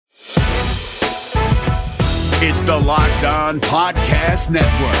It's the Locked On Podcast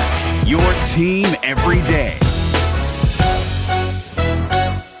Network, your team every day.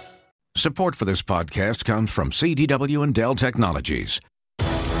 Support for this podcast comes from CDW and Dell Technologies.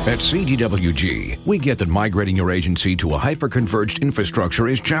 At CDWG, we get that migrating your agency to a hyper-converged infrastructure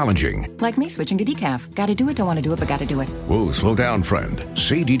is challenging. Like me switching to decaf. Gotta do it, don't want to do it, but gotta do it. Whoa, slow down, friend.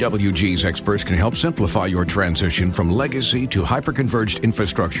 CDWG's experts can help simplify your transition from legacy to hyper-converged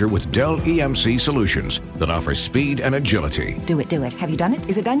infrastructure with Dell EMC solutions that offer speed and agility. Do it. Have you done it?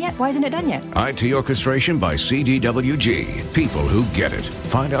 Is it done yet? Why isn't it done yet? IT orchestration by CDWG. People who get it.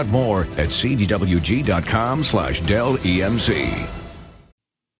 Find out more at cdwg.com/Dell EMC.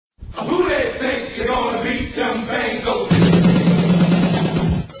 Who they think they're gonna beat them Bengals?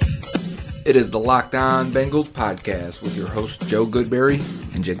 It is the Locked On Bengals podcast with your hosts Joe Goodberry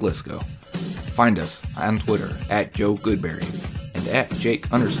and Jake Lisco. Find us on Twitter at Joe Goodberry and at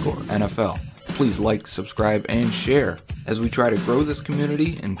Jake_NFL. Please like, subscribe, and share as we try to grow this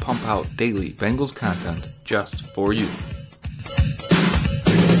community and pump out daily Bengals content just for you.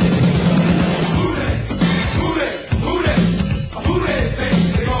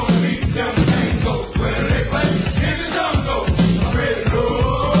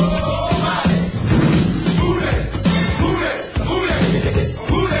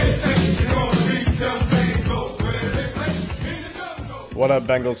 What up,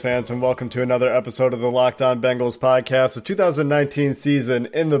 Bengals fans, and welcome to another episode of the Locked On Bengals podcast. The 2019 season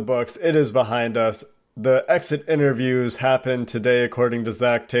in the books. It is behind us. The exit interviews happened today, according to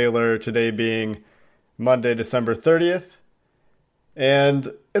Zach Taylor, today being Monday, December 30th.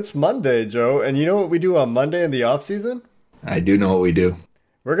 And it's Monday, Joe, and you know what we do on Monday in the offseason? I do know what we do.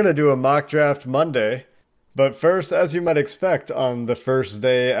 We're going to do a mock draft Monday. But first, as you might expect on the first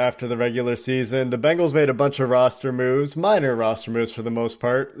day after the regular season, the Bengals made a bunch of roster moves, minor roster moves for the most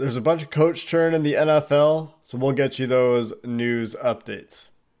part. There's a bunch of coach churn in the NFL, so we'll get you those news updates.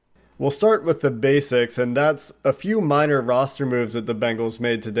 We'll start with the basics, and that's a few minor roster moves that the Bengals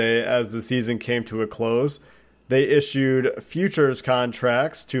made today as the season came to a close. They issued futures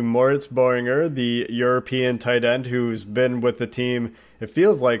contracts to Moritz Boehringer, the European tight end who's been with the team, it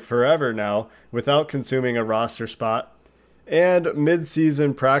feels like forever now, without consuming a roster spot. And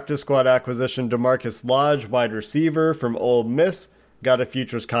mid-season practice squad acquisition DeMarcus Lodge, wide receiver from Ole Miss, got a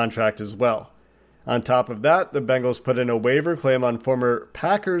futures contract as well. On top of that, the Bengals put in a waiver claim on former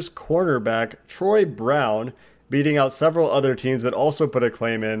Packers cornerback Troy Brown, beating out several other teams that also put a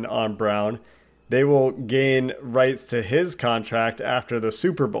claim in on Brown. They will gain rights to his contract after the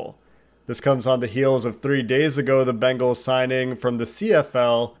Super Bowl. This comes on the heels of 3 days ago, the Bengals signing from the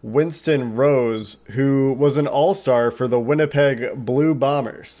CFL, Winston Rose, who was an all-star for the Winnipeg Blue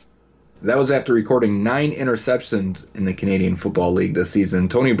Bombers. That was after recording 9 interceptions in the Canadian Football League this season.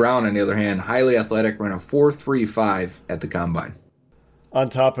 Tony Brown, on the other hand, highly athletic, ran a 4.35 at the Combine. On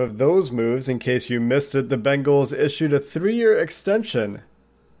top of those moves, in case you missed it, the Bengals issued a 3-year extension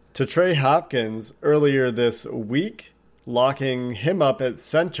to Trey Hopkins earlier this week, locking him up at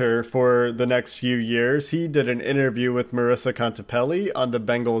center for the next few years. He did an interview with Marissa Contepelli on the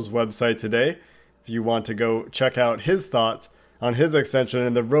Bengals website today. If you want to go check out his thoughts on his extension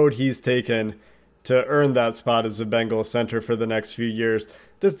and the road he's taken to earn that spot as the Bengals center for the next few years.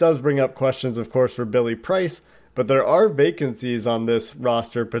 This does bring up questions, of course, for Billy Price, but there are vacancies on this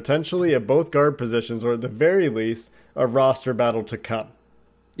roster, potentially at both guard positions, or at the very least, a roster battle to come.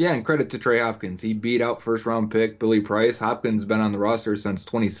 Yeah, and credit to Trey Hopkins. He beat out first-round pick Billy Price. Hopkins has been on the roster since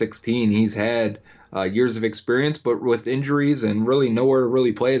 2016. He's had years of experience, but with injuries and really nowhere to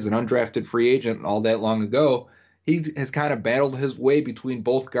really play as an undrafted free agent all that long ago, he has kind of battled his way between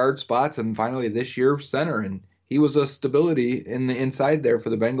both guard spots and finally this year center. And he was a stability in the inside there for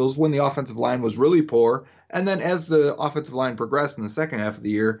the Bengals when the offensive line was really poor. And then as the offensive line progressed in the second half of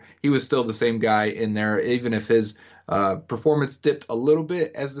the year, he was still the same guy in there, even if his performance dipped a little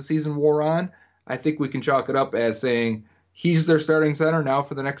bit as the season wore on. I think we can chalk it up as saying he's their starting center now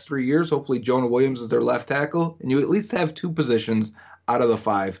for the next 3 years. Hopefully Jonah Williams is their left tackle, and you at least have 2 positions out of the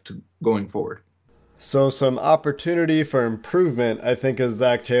 5 going forward. So some opportunity for improvement, I think, as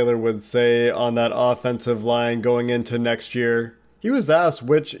Zach Taylor would say, on that offensive line going into next year. He was asked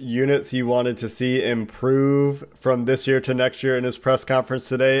which units he wanted to see improve from this year to next year in his press conference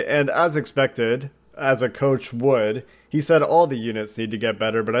today, and as expected, as a coach would, he said all the units need to get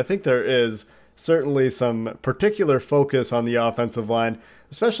better, but I think there is certainly some particular focus on the offensive line,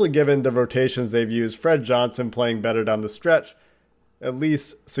 especially given the rotations they've used. Fred Johnson playing better down the stretch, at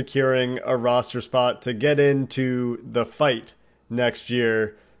least securing a roster spot to get into the fight next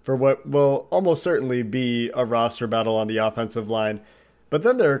year for what will almost certainly be a roster battle on the offensive line. But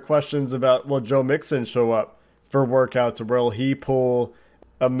then there are questions about, will Joe Mixon show up for workouts? Or will he pull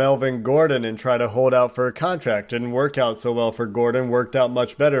a Melvin Gordon and try to hold out for a contract? Didn't work out so well for Gordon, worked out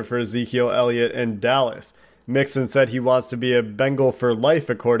much better for Ezekiel Elliott in Dallas. Mixon said he wants to be a Bengal for life,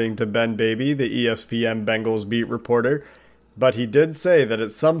 according to Ben Baby, the ESPN Bengals beat reporter. But he did say that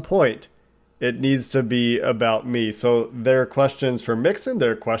at some point, it needs to be about me. So there are questions for Mixon,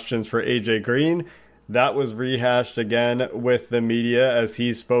 there are questions for AJ Green. That was rehashed again with the media as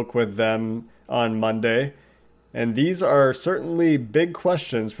he spoke with them on Monday. And these are certainly big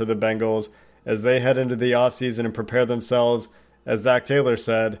questions for the Bengals as they head into the offseason and prepare themselves, as Zach Taylor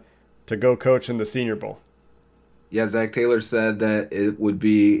said, to go coach in the Senior Bowl. Yeah, Zach Taylor said that it would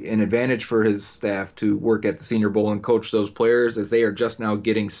be an advantage for his staff to work at the Senior Bowl and coach those players as they are just now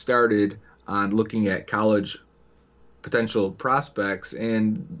getting started on looking at college potential prospects.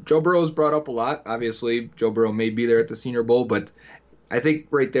 And Joe Burrow's brought up a lot. Obviously, Joe Burrow may be there at the Senior Bowl, but I think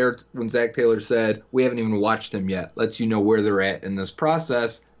right there when Zach Taylor said, we haven't even watched them yet, lets you know where they're at in this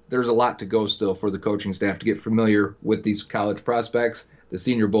process. There's a lot to go still for the coaching staff to get familiar with these college prospects. The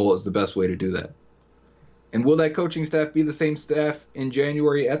Senior Bowl is the best way to do that. And will that coaching staff be the same staff in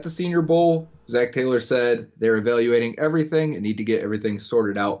January at the Senior Bowl? Zach Taylor said they're evaluating everything and need to get everything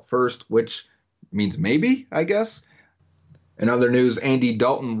sorted out first, which means maybe, I guess. In other news, Andy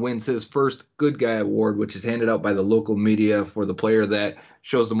Dalton wins his first Good Guy Award, which is handed out by the local media for the player that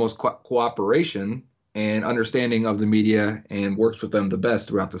shows the most cooperation and understanding of the media and works with them the best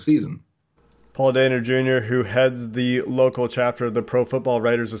throughout the season. Paul Dehner Jr., who heads the local chapter of the Pro Football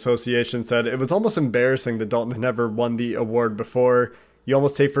Writers Association, said it was almost embarrassing that Dalton had never won the award before. You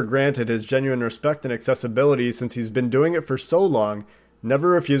almost take for granted his genuine respect and accessibility since he's been doing it for so long, never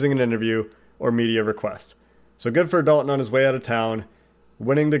refusing an interview or media request. So good for Dalton on his way out of town,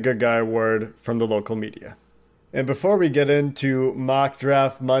 winning the Good Guy Award from the local media. And before we get into Mock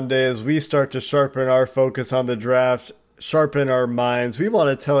Draft Monday, as we start to sharpen our focus on the draft, sharpen our minds, we want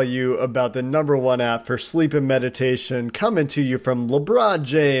to tell you about the #1 app for sleep and meditation, coming to you from LeBron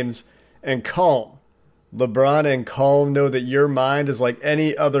James and Calm. LeBron and Calm know that your mind is like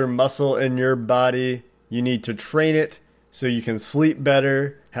any other muscle in your body. You need to train it so you can sleep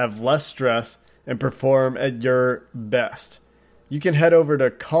better, have less stress, and perform at your best. You can head over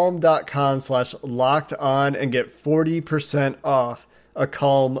to calm.com/lockedon and get 40% off a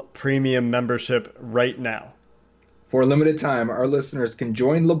Calm premium membership right now. For a limited time, our listeners can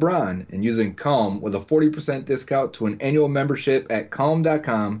join LeBron in using Calm with a 40% discount to an annual membership at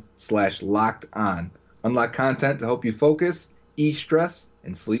calm.com/lockedon. Unlock content to help you focus, ease stress,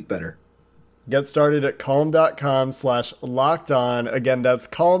 and sleep better. Get started at calm.com/lockedon. Again, that's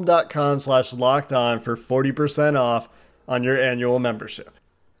calm.com/lockedon for 40% off on your annual membership.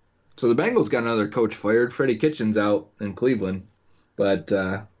 So the Bengals got another coach fired. Freddie Kitchens out in Cleveland. But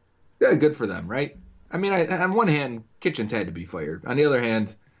yeah, good for them, right? I mean, on one hand, Kitchens had to be fired. On the other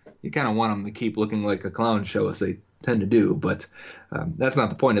hand, you kind of want them to keep looking like a clown show as they tend to do. But that's not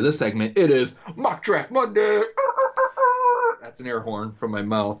the point of this segment. It is Mock Draft Monday. That's an air horn from my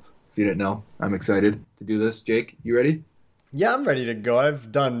mouth. If you didn't know, I'm excited to do this. Jake, you ready? Yeah, I'm ready to go.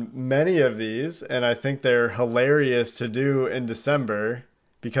 I've done many of these, and I think they're hilarious to do in December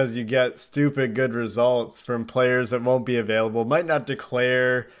because you get stupid good results from players that won't be available, might not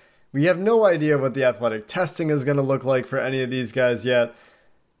declare. We have no idea what the athletic testing is going to look like for any of these guys yet,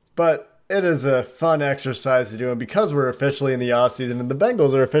 but it is a fun exercise to do, and because we're officially in the offseason and the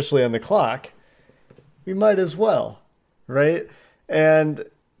Bengals are officially on the clock, we might as well, right? And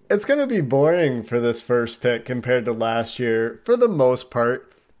it's going to be boring for this first pick compared to last year for the most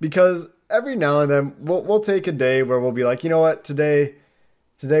part, because every now and then we'll take a day where we'll be like, you know what, today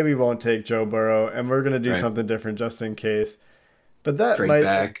we won't take Joe Burrow and we're going to do something different just in case. But that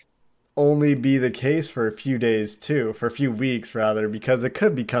might only be the case for a few days too, for a few weeks rather, because it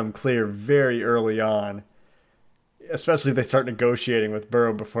could become clear very early on, especially if they start negotiating with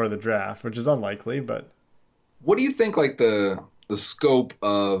Burrow before the draft, which is unlikely. But what do you think, like the scope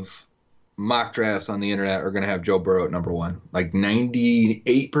of mock drafts on the internet are going to have Joe Burrow at #1? Like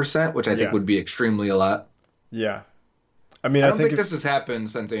 98%, which I think would be extremely a lot. Yeah. I mean, I don't think this has happened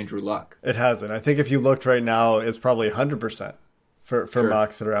since Andrew Luck. It hasn't. I think if you looked right now, it's probably 100% for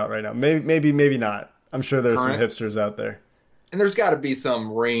mocks that are out right now. Maybe not. I'm sure there's some hipsters out there. And there's got to be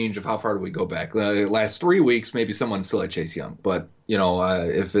some range of how far do we go back. The last 3 weeks, maybe someone still had Chase Young. But,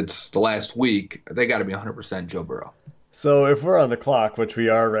 if it's the last week, they got to be 100% Joe Burrow. So if we're on the clock, which we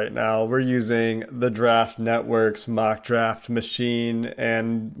are right now, we're using the Draft Network's mock draft machine,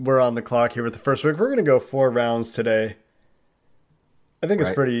 and we're on the clock here with the first week. We're going to go 4 rounds today. I think it's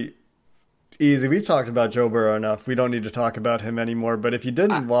pretty easy. We've talked about Joe Burrow enough. We don't need to talk about him anymore. But if you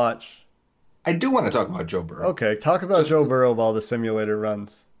didn't watch... I do want to talk about Joe Burrow. Okay, talk about Joe Burrow while the simulator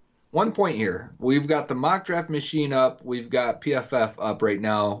runs. One point here. We've got the mock draft machine up. We've got PFF up right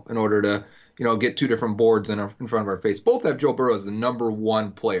now in order to, get two different boards in front of our face. Both have Joe Burrow as the number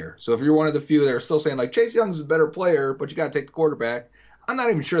one player. So if you're one of the few that are still saying, like, Chase Young's a better player, but you got to take the quarterback, I'm not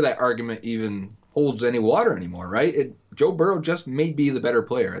even sure that argument even holds any water anymore, right? Joe Burrow just may be the better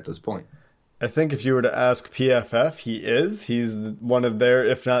player at this point. I think if you were to ask PFF, he is. He's one of their,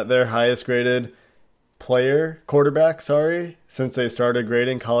 if not their highest graded quarterback, since they started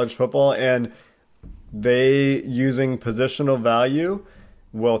grading college football. And they, using positional value,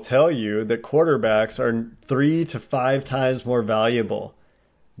 will tell you that quarterbacks are 3 to 5 times more valuable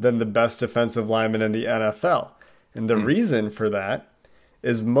than the best defensive lineman in the NFL. And the reason for that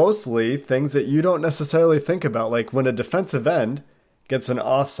is mostly things that you don't necessarily think about. Like when a defensive end gets an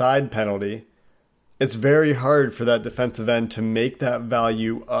offside penalty, it's very hard for that defensive end to make that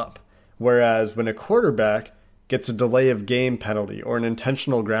value up. Whereas when a quarterback gets a delay of game penalty or an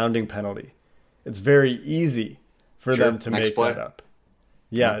intentional grounding penalty, it's very easy for them to make that up.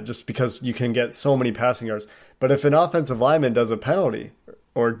 Yeah, just because you can get so many passing yards. But if an offensive lineman does a penalty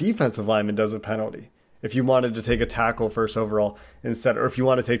or a defensive lineman does a penalty, if you wanted to take a tackle first overall instead, or if you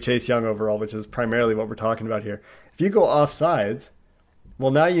want to take Chase Young overall, which is primarily what we're talking about here, if you go offsides,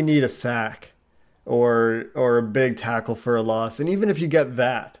 well, now you need a sack or a big tackle for a loss. And even if you get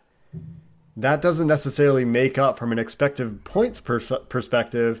that doesn't necessarily make up from an expected points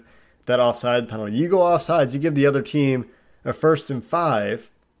perspective that offside penalty. You go offsides, you give the other team a 1st and 5.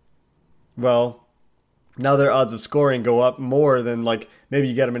 Well, now their odds of scoring go up more than, like, maybe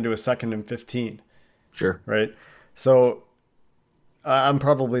you get them into a 2nd and 15. Sure. Right? So I'm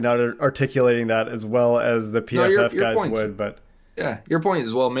probably not articulating that as well as the PFF guys would, but yeah, your point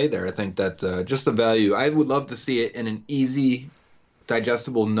is well made there. I think that just the value, I would love to see it in an easy,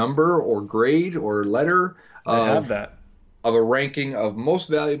 digestible number or grade or letter of a ranking of most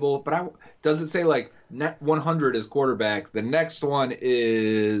valuable. But does it say like net 100 is quarterback? The next one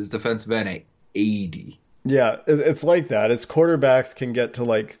is defensive end at 80. Yeah, it's like that. It's quarterbacks can get to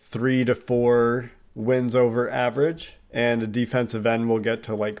like 3 to 4 wins over average, and a defensive end will get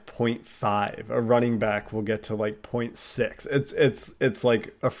to like 0.5. A running back will get to like 0.6. It's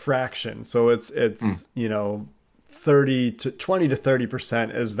like a fraction. So it's 20 to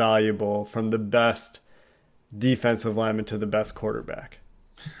 30% is valuable from the best defensive lineman to the best quarterback.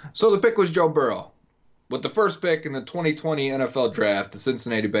 So the pick was Joe Burrow. With the first pick in the 2020 NFL draft, the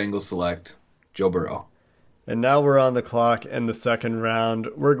Cincinnati Bengals select Joe Burrow. And now we're on the clock in the second round.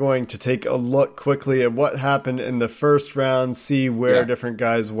 We're going to take a look quickly at what happened in the first round, see where different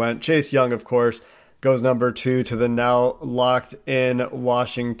guys went. Chase Young, of course, goes number 2 to the now locked in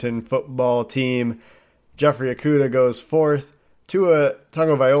Washington football team. Jeffrey Okudah goes 4th. Tua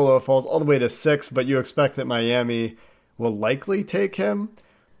Tagovailoa falls all the way to 6th, but you expect that Miami will likely take him.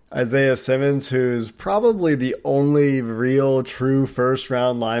 Isaiah Simmons, who's probably the only real true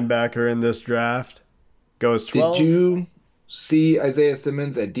first-round linebacker in this draft, goes 12. Did you see Isaiah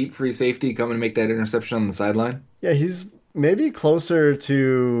Simmons at deep free safety coming to make that interception on the sideline? Yeah, he's maybe closer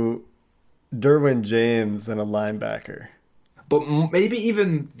to Derwin James than a linebacker. But maybe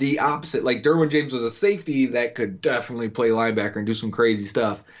even the opposite. Like Derwin James was a safety that could definitely play linebacker and do some crazy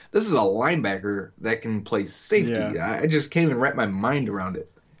stuff. This is a linebacker that can play safety. Yeah. I just can't even wrap my mind around it.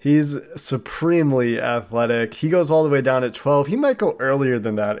 He's supremely athletic. He goes all the way down at 12. He might go earlier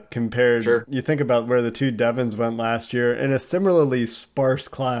than that compared. Sure. You think about where the two Devons went last year in a similarly sparse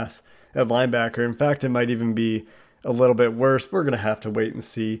class at linebacker. In fact, it might even be a little bit worse. We're going to have to wait and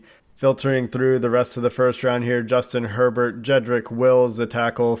see. Filtering through the rest of the first round here, Justin Herbert, Jedrick Wills, the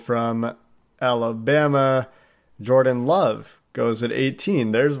tackle from Alabama. Jordan Love goes at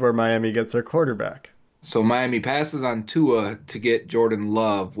 18. There's where Miami gets their quarterback. So Miami passes on Tua to get Jordan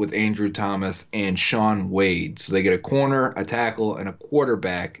Love with Andrew Thomas and Sean Wade. So they get a corner, a tackle, and a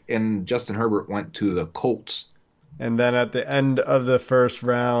quarterback. And Justin Herbert went to the Colts. And then at the end of the first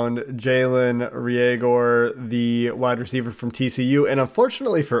round, Jalen Reagor, the wide receiver from TCU. And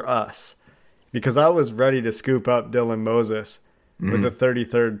unfortunately for us, because I was ready to scoop up Dylan Moses with the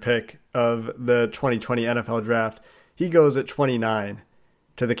 33rd pick of the 2020 NFL draft, he goes at 29.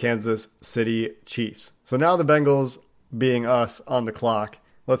 To the Kansas City Chiefs. So now the Bengals, being us on the clock,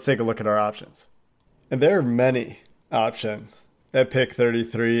 let's take a look at our options. And there are many options at pick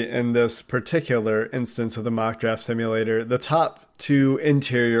 33 in this particular instance of the mock draft simulator. The top 2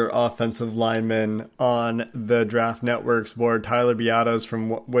 interior offensive linemen on the Draft Network's board, Tyler Biadasz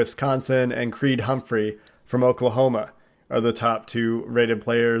from Wisconsin and Creed Humphrey from Oklahoma, are the top 2 rated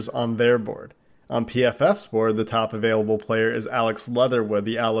players on their board. On PFF's board, the top available player is Alex Leatherwood,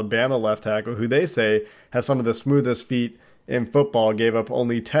 the Alabama left tackle, who they say has some of the smoothest feet in football, gave up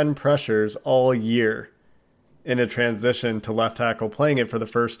only 10 pressures all year in a transition to left tackle, playing it for the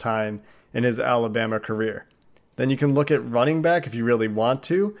first time in his Alabama career. Then you can look at running back if you really want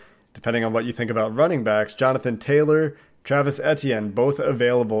to, depending on what you think about running backs. Jonathan Taylor, Travis Etienne, both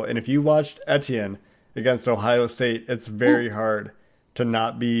available. And if you watched Etienne against Ohio State, it's very hard to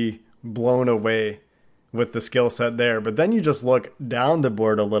not be blown away with the skill set there. But then you just look down the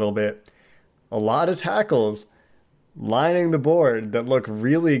board a little bit. A lot of tackles lining the board that look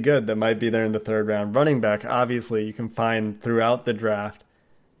really good that might be there in the third round. Running back, obviously, you can find throughout the draft.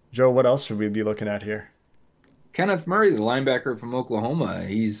 Joe, what else should we be looking at here? Kenneth Murray, the linebacker from Oklahoma.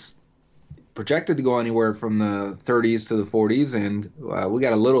 He's projected to go anywhere from the 30s to the 40s, and we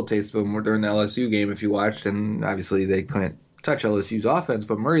got a little taste of him during the LSU game if you watched, and obviously they couldn't touch LSU's offense,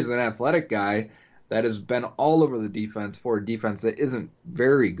 but Murray's an athletic guy that has been all over the defense for a defense that isn't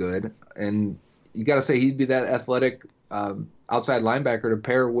very good, and you got to say he'd be that athletic outside linebacker to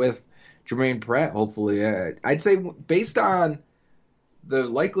pair with Jermaine Pratt, hopefully. I'd say based on the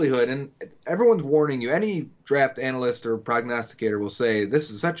likelihood, and everyone's warning you, any draft analyst or prognosticator will say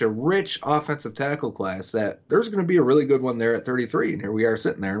this is such a rich offensive tackle class that there's going to be a really good one there at 33. And here we are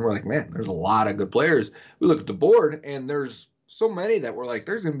sitting there, and we're like, man, there's a lot of good players. We look at the board, and there's so many that we're like,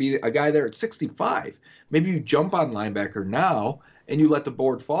 there's going to be a guy there at 65. Maybe you jump on linebacker now, and you let the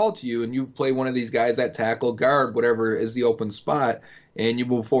board fall to you, and you play one of these guys at tackle, guard, whatever is the open spot, and you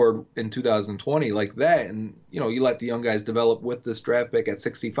move forward in 2020 like that, and you let the young guys develop with this draft pick at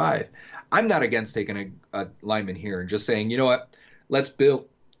 65. I'm not against taking a lineman here and just saying, you know what, let's build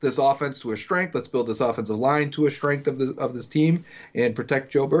this offense to a strength. Let's build this offensive line to a strength of this team and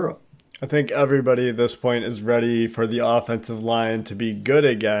protect Joe Burrow. I think everybody at this point is ready for the offensive line to be good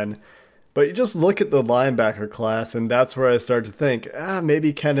again. But you just look at the linebacker class, and that's where I start to think,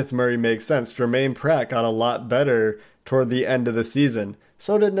 maybe Kenneth Murray makes sense. Jermaine Pratt got a lot better toward the end of the season.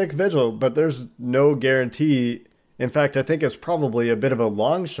 So did Nick Vigil, but there's no guarantee. In fact, I think it's probably a bit of a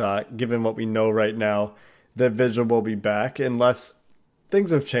long shot, given what we know right now, that Vigil will be back, unless things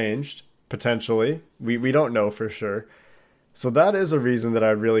have changed, potentially. We don't know for sure. So that is a reason that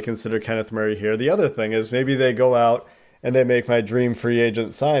I'd really consider Kenneth Murray here. The other thing is maybe they go out and they make my dream free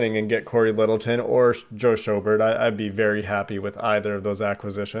agent signing and get Corey Littleton or Joe Schobert. I'd be very happy with either of those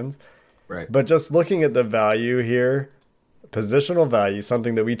acquisitions. Right. But just looking at the value here, positional value,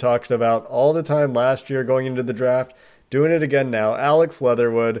 something that we talked about all the time last year going into the draft, doing it again now. Alex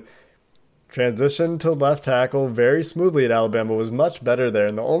Leatherwood transitioned to left tackle very smoothly at Alabama, was much better there.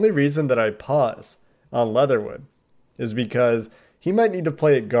 And the only reason that I pause on Leatherwood is because he might need to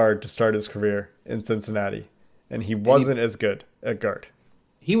play at guard to start his career in Cincinnati. And he wasn't as good at guard.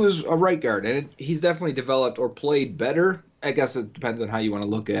 He was a right guard, and he's definitely developed or played better. I guess it depends on how you want to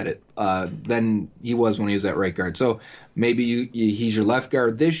look at it, than he was when he was at right guard. So maybe he's your left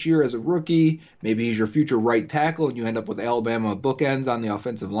guard this year as a rookie. Maybe he's your future right tackle, and you end up with Alabama bookends on the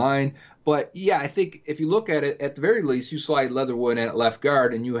offensive line. But, yeah, I think if you look at it, at the very least, you slide Leatherwood at left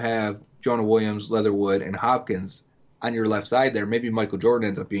guard, and you have Jonah Williams, Leatherwood, and Hopkins on your left side there. Maybe Michael Jordan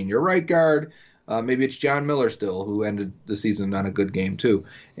ends up being your right guard. Maybe it's John Miller still, who ended the season on a good game too.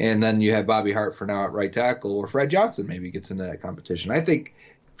 And then you have Bobby Hart for now at right tackle, or Fred Johnson maybe gets into that competition. I think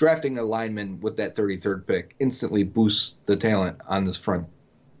drafting a lineman with that 33rd pick instantly boosts the talent on this front.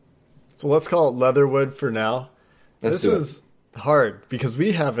 So let's call it Leatherwood for now. This is hard because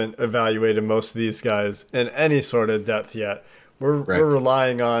we haven't evaluated most of these guys in any sort of depth yet. We're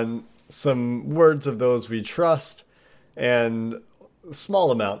relying on some words of those we trust and small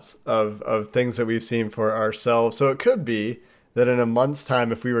amounts of things that we've seen for ourselves. So it could be that in a month's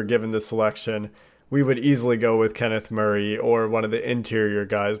time, if we were given the selection, we would easily go with Kenneth Murray or one of the interior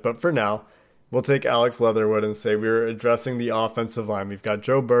guys. But for now, we'll take Alex Leatherwood and say we're addressing the offensive line. We've got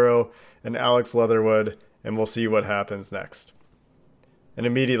Joe Burrow and Alex Leatherwood, and we'll see what happens next. And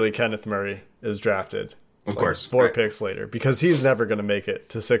immediately Kenneth Murray is drafted. Of course. 4 picks later, because he's never going to make it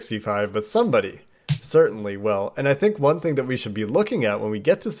to 65, but somebody certainly will. And I think one thing that we should be looking at when we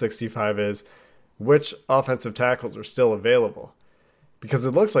get to 65 is which offensive tackles are still available. Because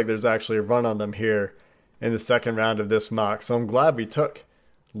it looks like there's actually a run on them here in the second round of this mock. So I'm glad we took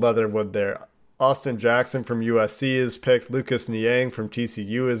Leatherwood there. Austin Jackson from USC is picked. Lucas Niang from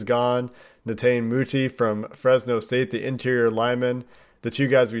TCU is gone. Natane Muti from Fresno State, the interior lineman. The two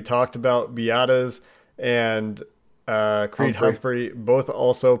guys we talked about, Biatas and Creed Humphrey, both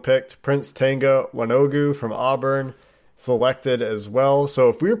also picked. Prince Tanga Wanogu from Auburn selected as well. So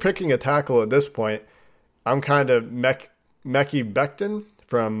if we were picking a tackle at this point, I'm kind of Mekhi Becton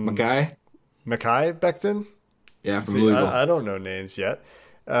from Mekhi Becton? Yeah, from Louisville. I don't know names yet.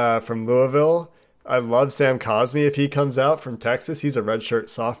 From Louisville, I love Sam Cosme if he comes out from Texas. He's a redshirt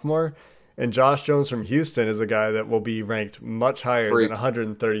sophomore. And Josh Jones from Houston is a guy that will be ranked much higher than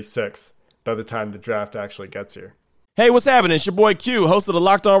 136 by the time the draft actually gets here. Hey, what's happening? It's your boy Q, host of the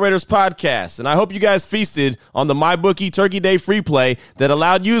Locked On Raiders podcast, and I hope you guys feasted on the MyBookie Turkey Day free play that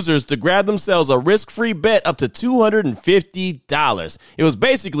allowed users to grab themselves a risk-free bet up to $250. It was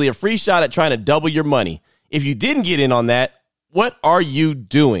basically a free shot at trying to double your money. If you didn't get in on that, what are you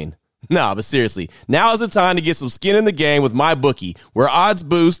doing? Nah, but seriously, now is the time to get some skin in the game with MyBookie, where odds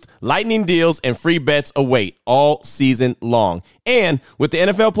boost, lightning deals, and free bets await all season long. And with the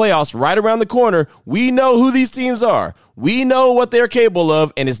NFL playoffs right around the corner, we know who these teams are. We know what they're capable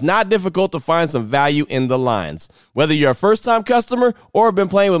of, and it's not difficult to find some value in the lines. Whether you're a first-time customer or have been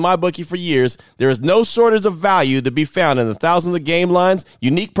playing with MyBookie for years, there is no shortage of value to be found in the thousands of game lines,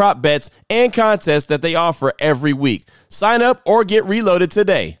 unique prop bets, and contests that they offer every week. Sign up or get reloaded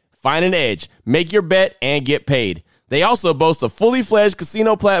today. Find an edge, make your bet, and get paid. They also boast a fully fledged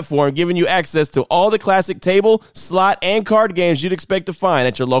casino platform giving you access to all the classic table, slot, and card games you'd expect to find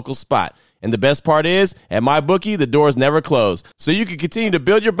at your local spot. And the best part is, at MyBookie, the doors never close, so you can continue to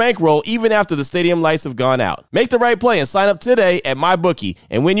build your bankroll even after the stadium lights have gone out. Make the right play and sign up today at MyBookie.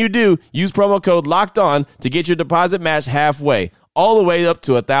 And when you do, use promo code LOCKEDON to get your deposit matched halfway, all the way up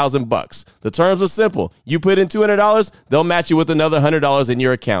to $1,000. The terms are simple. You put in $200, they'll match you with another $100 in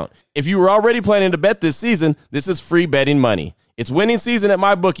your account. If you were already planning to bet this season, this is free betting money. It's winning season at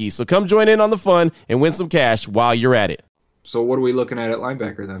MyBookie, so come join in on the fun and win some cash while you're at it. So what are we looking at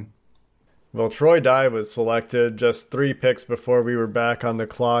linebacker then? Well, Troy Dye was selected just 3 picks before we were back on the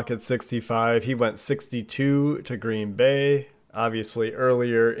clock at 65. He went 62 to Green Bay. Obviously,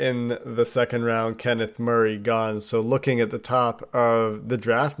 earlier in the second round, Kenneth Murray gone. So looking at the top of the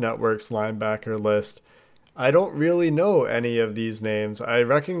Draft Network's linebacker list, I don't really know any of these names. I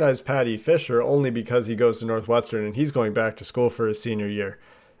recognize Patty Fisher only because he goes to Northwestern and he's going back to school for his senior year.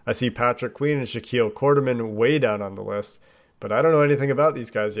 I see Patrick Queen and Shaquille Quarterman way down on the list, but I don't know anything about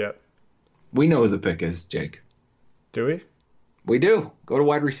these guys yet. We know who the pick is, Jake. Do we? We do. Go to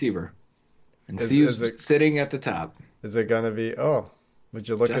wide receiver and see who's sitting at the top. Is it going to be, would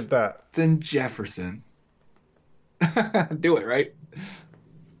you look at that? Justin Jefferson. Do it, right?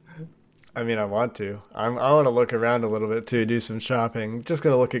 I mean, I want to. I want to look around a little bit, too, do some shopping. Just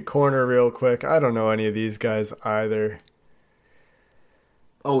going to look at corner real quick. I don't know any of these guys either.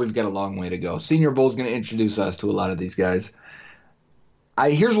 Oh, we've got a long way to go. Senior Bowl's going to introduce us to a lot of these guys.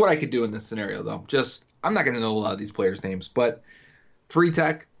 Here's what I could do in this scenario, though. I'm not going to know a lot of these players' names, but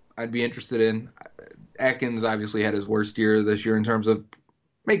 3-tech I'd be interested in. Atkins obviously had his worst year this year in terms of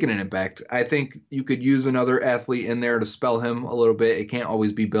making an impact. I think you could use another athlete in there to spell him a little bit. It can't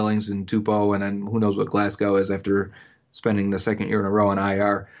always be Billings and Tupou, and then who knows what Glasgow is after spending the second year in a row on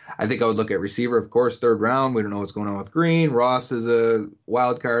IR. I think I would look at receiver, of course, 3rd round. We don't know what's going on with Green. Ross is a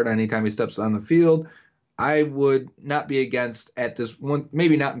wild card anytime he steps on the field. I would not be against at this one,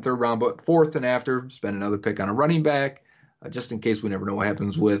 maybe not in 3rd round, but 4th and after, spend another pick on a running back, just in case we never know what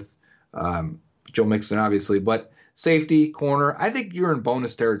happens with Joe Mixon, obviously. But safety, corner, I think you're in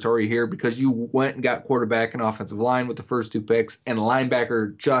bonus territory here because you went and got quarterback and offensive line with the first 2 picks, and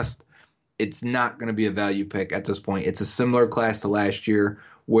linebacker it's not going to be a value pick at this point. It's a similar class to last year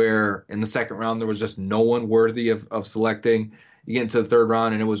where in the 2nd round there was just no one worthy of selecting. You get into the 3rd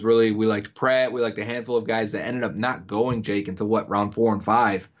round, and it was really, we liked Pratt. We liked a handful of guys that ended up not going, Jake, until round 4 and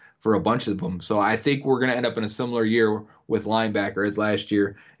 5 for a bunch of them. So I think we're going to end up in a similar year with linebacker as last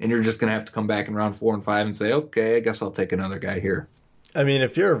year, and you're just going to have to come back in round 4 and 5 and say, okay, I guess I'll take another guy here. I mean,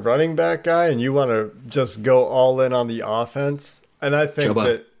 if you're a running back guy and you want to just go all in on the offense, and I think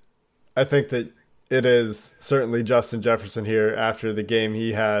that it is certainly Justin Jefferson here after the game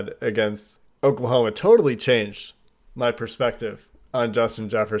he had against Oklahoma totally changed my perspective on Justin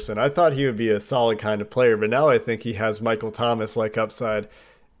Jefferson. I thought he would be a solid kind of player, but now I think he has Michael Thomas-like upside.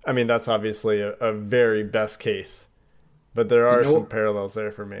 I mean, that's obviously a very best case, but there are some parallels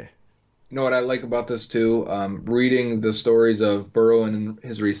there for me. You know what I like about this too? Reading the stories of Burrow and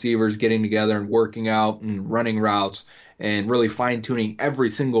his receivers getting together and working out and running routes and really fine-tuning every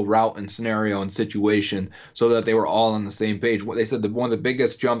single route and scenario and situation so that they were all on the same page. What they said that one of the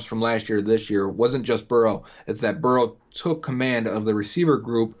biggest jumps from last year to this year wasn't just Burrow. It's that Burrow took command of the receiver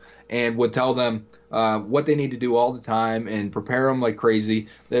group and would tell them what they need to do all the time and prepare them like crazy.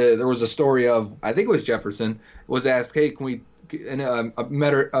 There was a story of, I think it was Jefferson, was asked, hey, can we and a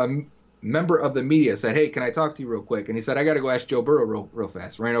member of the media said, hey, can I talk to you real quick? And he said, I got to go ask Joe Burrow real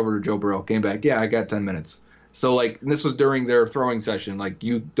fast. Ran over to Joe Burrow, came back. Yeah, I got 10 minutes. So, like, this was during their throwing session. Like,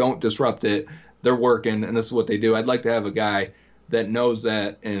 you don't disrupt it. They're working, and this is what they do. I'd like to have a guy that knows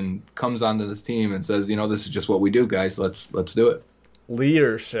that and comes onto this team and says, this is just what we do, guys. Let's do it.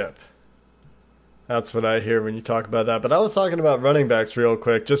 Leadership. That's what I hear when you talk about that. But I was talking about running backs real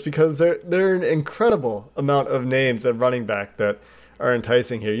quick, just because there are an incredible amount of names at running back that are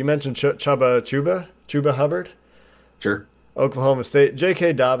enticing here. You mentioned Chuba Hubbard. Sure. Oklahoma State.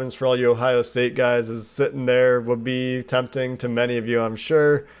 J.K. Dobbins, for all you Ohio State guys, is sitting there, would be tempting to many of you, I'm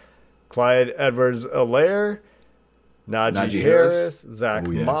sure. Clyde Edwards-Helaire, Najee Harris, Zach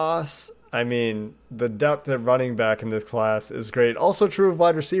Moss. I mean, the depth at running back in this class is great. Also true of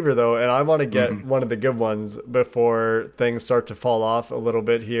wide receiver, though, and I want to get one of the good ones before things start to fall off a little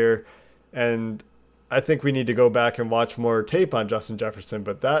bit here. And I think we need to go back and watch more tape on Justin Jefferson,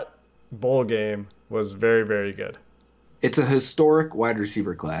 but that bowl game was very, very good. It's a historic wide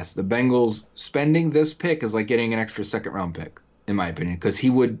receiver class. The Bengals spending this pick is like getting an extra second-round pick, in my opinion, because he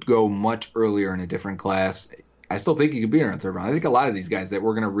would go much earlier in a different class. I still think he could be in our third round. I think a lot of these guys that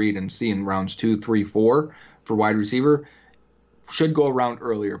we're going to read and see in rounds 2, 3, 4 for wide receiver should go around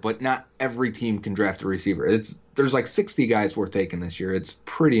earlier, but not every team can draft a receiver. There's like 60 guys worth taking this year. It's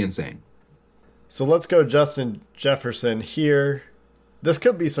pretty insane. So let's go Justin Jefferson here. This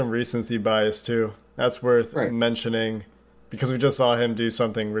could be some recency bias too. That's worth mentioning because we just saw him do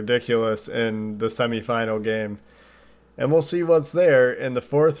something ridiculous in the semifinal game. And we'll see what's there in the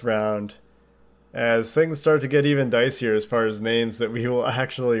 4th round as things start to get even dicier as far as names that we will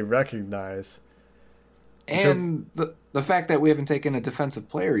actually recognize. And the fact that we haven't taken a defensive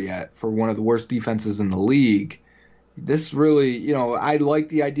player yet for one of the worst defenses in the league, this really, I like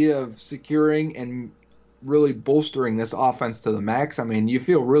the idea of securing and really bolstering this offense to the max. I mean, you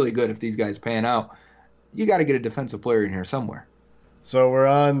feel really good if these guys pan out. You got to get a defensive player in here somewhere. So we're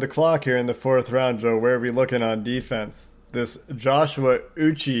on the clock here in the 4th round, Joe. Where are we looking on defense? This Joshua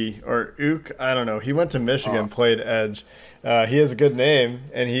Uche, or Ook, I don't know. He went to Michigan, played edge. He has a good name,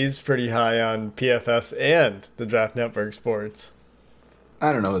 and he's pretty high on PFFs and the Draft Network Sports.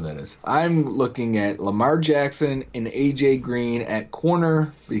 I don't know who that is. I'm looking at Lamar Jackson and A.J. Green at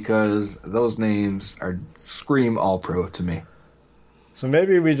corner because those names scream all-pro to me. So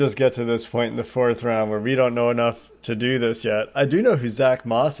maybe we just get to this point in the 4th round where we don't know enough to do this yet. I do know who Zach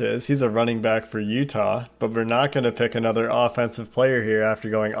Moss is. He's a running back for Utah, but we're not going to pick another offensive player here after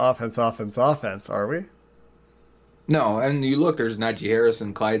going offense, are we? No, and you look, there's Najee Harris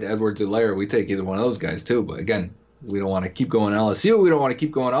and Clyde Edwards-Helaire. We take either one of those guys too, but again, we don't want to keep going LSU. We don't want to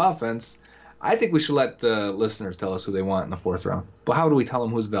keep going offense. I think we should let the listeners tell us who they want in the 4th round. But how do we tell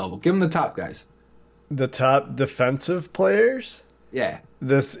them who's available? Give them the top guys. The top defensive players? Yeah.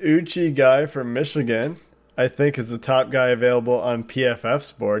 This Uche guy from Michigan, I think, is the top guy available on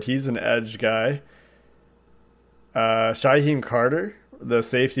PFF's board. He's an edge guy. Shaheem Carter, the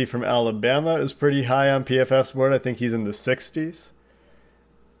safety from Alabama, is pretty high on PFF's board. I think he's in the 60s.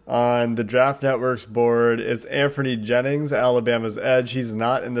 On the Draft Network's board is Anthony Jennings, Alabama's edge. He's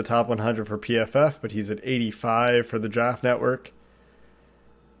not in the top 100 for PFF, but he's at 85 for the Draft Network.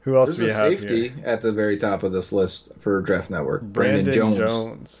 Who else do we have safety here? At the very top of this list for Draft Network. Brandon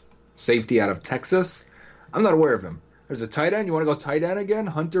Jones. Safety out of Texas. I'm not aware of him. There's a tight end. You want to go tight end again?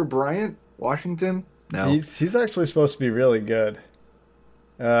 Hunter Bryant, Washington? No. He's actually supposed to be really good.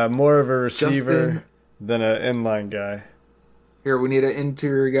 More of a receiver than an inline guy. Here, we need an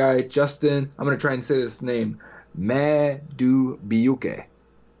interior guy. Justin, I'm going to try and say this name. Madubuike.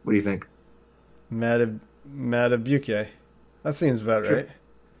 What do you think? Madubuike. That seems about right.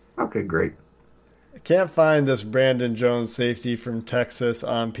 Okay, great. I can't find this Brandon Jones safety from Texas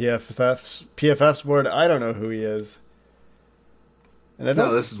on PFF's board. I don't know who he is. And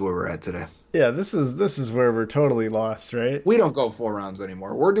this is where we're at today. Yeah, this is where we're totally lost, right? We don't go 4 rounds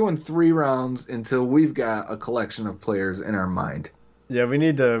anymore. We're doing 3 rounds until we've got a collection of players in our mind. Yeah, we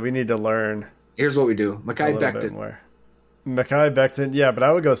need to learn. Here's what we do. Mekhi Becton, yeah, but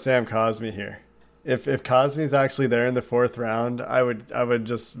I would go Sam Cosmi here. If Cosmi's actually there in the 4th round, I would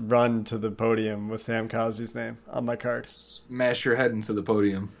just run to the podium with Sam Cosmi's name on my card. Smash your head into the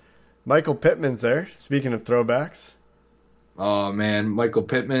podium. Michael Pittman's there. Speaking of throwbacks. Oh man, Michael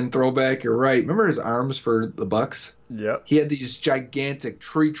Pittman throwback. You're right. Remember his arms for the Bucks? Yep. He had these gigantic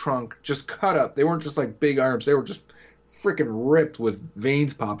tree trunk just cut up. They weren't just like big arms. They were just freaking ripped with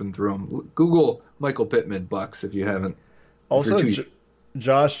veins popping through them. Google Michael Pittman Bucks if you haven't. Also,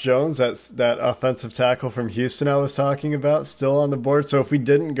 Josh Jones, that offensive tackle from Houston I was talking about, still on the board. So if we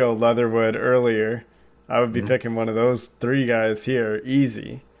didn't go Leatherwood earlier, I would be picking one of those 3 guys here,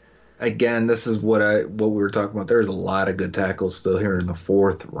 easy. Again, this is what we were talking about. There's a lot of good tackles still here in the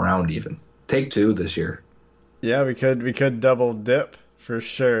 4th round even. Take 2 this year. Yeah, we could double dip for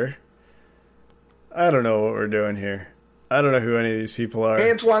sure. I don't know what we're doing here. I don't know who any of these people are.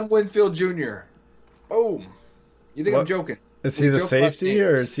 Antoine Winfield Jr. Boom. You think I'm joking? Is he the safety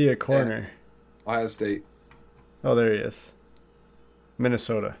or is he a corner? Yeah. Ohio State. Oh, there he is.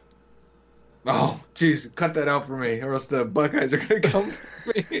 Minnesota. Oh, jeez, cut that out for me, or else the Buckeyes are going to come for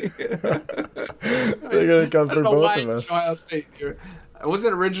me. They're going to come for both of us. Ohio State. Was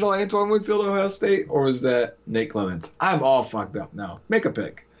it original Antoine Winfield Ohio State, or was that Nate Clements? I'm all fucked up now. Make a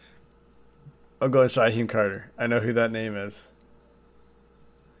pick. I'm going Shaheem Carter. I know who that name is.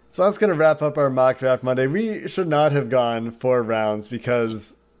 So that's going to wrap up our mock draft Monday. We should not have gone 4 rounds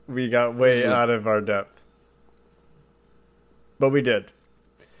because we got way out of our depth. But we did.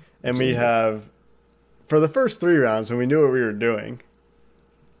 And we have, for the first 3 rounds when we knew what we were doing,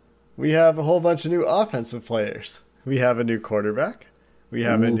 we have a whole bunch of new offensive players. We have a new quarterback. We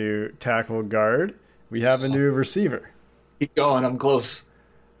have a new tackle guard. We have a new receiver. Keep going. I'm close.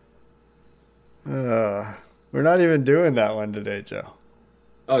 We're not even doing that one today, Joe.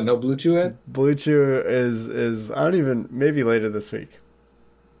 Oh, no Blue Chew yet? Blue Chew is I don't even, maybe later this week.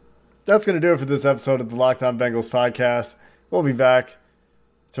 That's going to do it for this episode of the Locked On Bengals podcast. We'll be back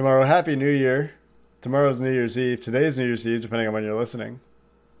tomorrow. Happy New Year. Tomorrow's New Year's Eve. Today's New Year's Eve, depending on when you're listening.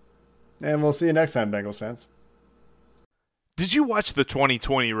 And we'll see you next time, Bengals fans. Did you watch the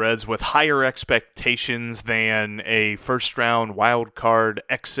 2020 Reds with higher expectations than a first-round wild card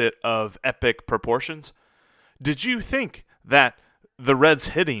exit of epic proportions? Did you think that the Reds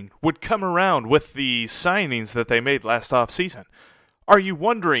hitting would come around with the signings that they made last offseason? Are you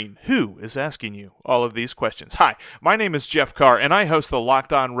wondering who is asking you all of these questions? Hi, my name is Jeff Carr, and I host the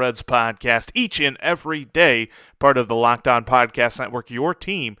Locked On Reds podcast each and every day, part of the Locked On Podcast Network, your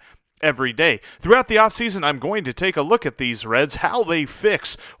team every day. Throughout the offseason, I'm going to take a look at these Reds, how they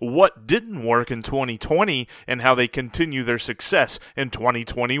fix what didn't work in 2020, and how they continue their success in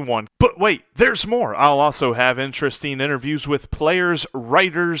 2021. But wait, there's more. I'll also have interesting interviews with players,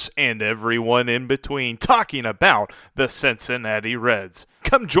 writers, and everyone in between talking about the Cincinnati Reds.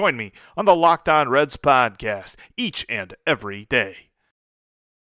 Come join me on the Locked On Reds podcast each and every day.